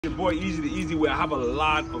Your boy Easy, the easy way. I have a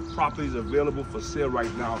lot of properties available for sale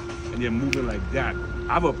right now, and they're moving like that.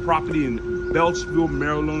 I have a property in Beltsville,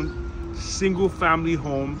 Maryland, single family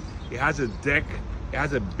home. It has a deck, it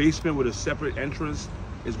has a basement with a separate entrance.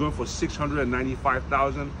 It's going for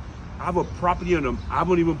 $695,000. I have a property on I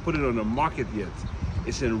haven't even put it on the market yet.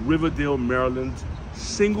 It's in Riverdale, Maryland,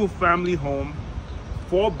 single family home,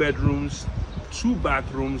 4 bedrooms, 2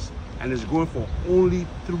 bathrooms, and it's going for only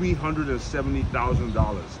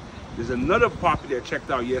 $370,000. There's another property I checked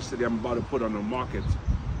out yesterday I'm about to put on the market,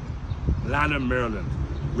 Atlanta, Maryland.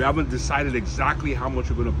 We haven't decided exactly how much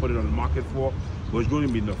we're going to put it on the market for, but it's going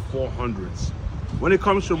to be in the 400s. When it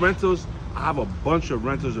comes to rentals, I have a bunch of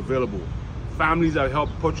rentals available. Families that help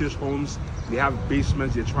purchase homes, they have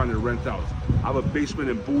basements they're trying to rent out. I have a basement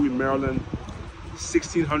in Bowie, Maryland,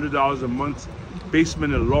 $1,600 a month.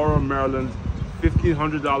 Basement in Laurel, Maryland,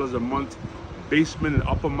 $1,500 a month. Basement in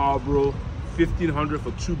Upper Marlboro, $1,500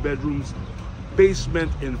 for 2 bedrooms.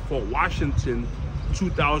 Basement in Fort Washington,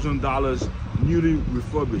 $2,000, newly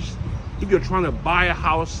refurbished. If you're trying to buy a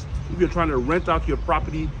house, if you're trying to rent out your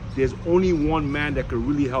property, there's only one man that can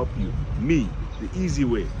really help you, me, the easy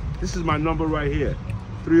way. This is my number right here,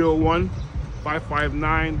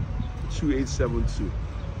 301-559-2872.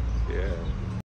 Yeah.